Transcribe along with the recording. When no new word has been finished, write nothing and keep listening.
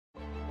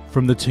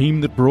From the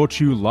team that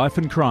brought you Life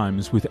and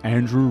Crimes with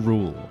Andrew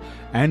Rule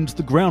and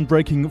the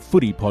groundbreaking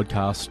footy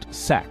podcast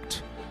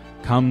Sacked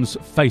comes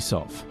Face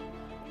Off,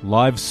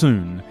 live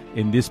soon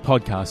in this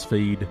podcast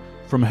feed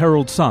from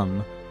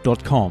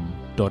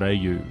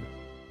heraldsun.com.au.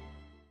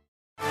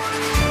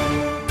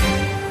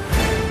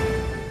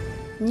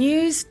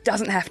 News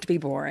doesn't have to be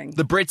boring.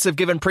 The Brits have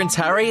given Prince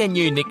Harry a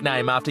new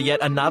nickname after yet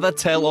another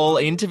tell-all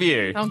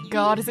interview. Oh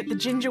God, is it the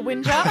Ginger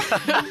Whinger?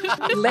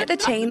 Let the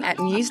team at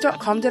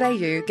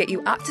news.com.au get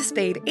you up to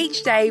speed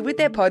each day with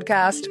their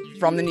podcast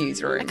From the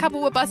Newsroom. A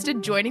couple were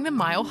busted joining the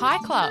Mile High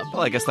Club.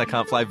 Well, I guess they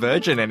can't fly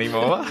Virgin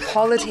anymore.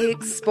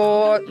 Politics,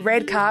 sport,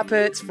 red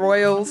carpets,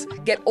 royals.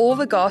 Get all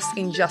the goss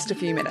in just a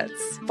few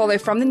minutes. Follow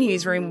From the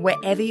Newsroom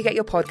wherever you get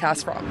your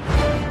podcasts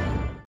from.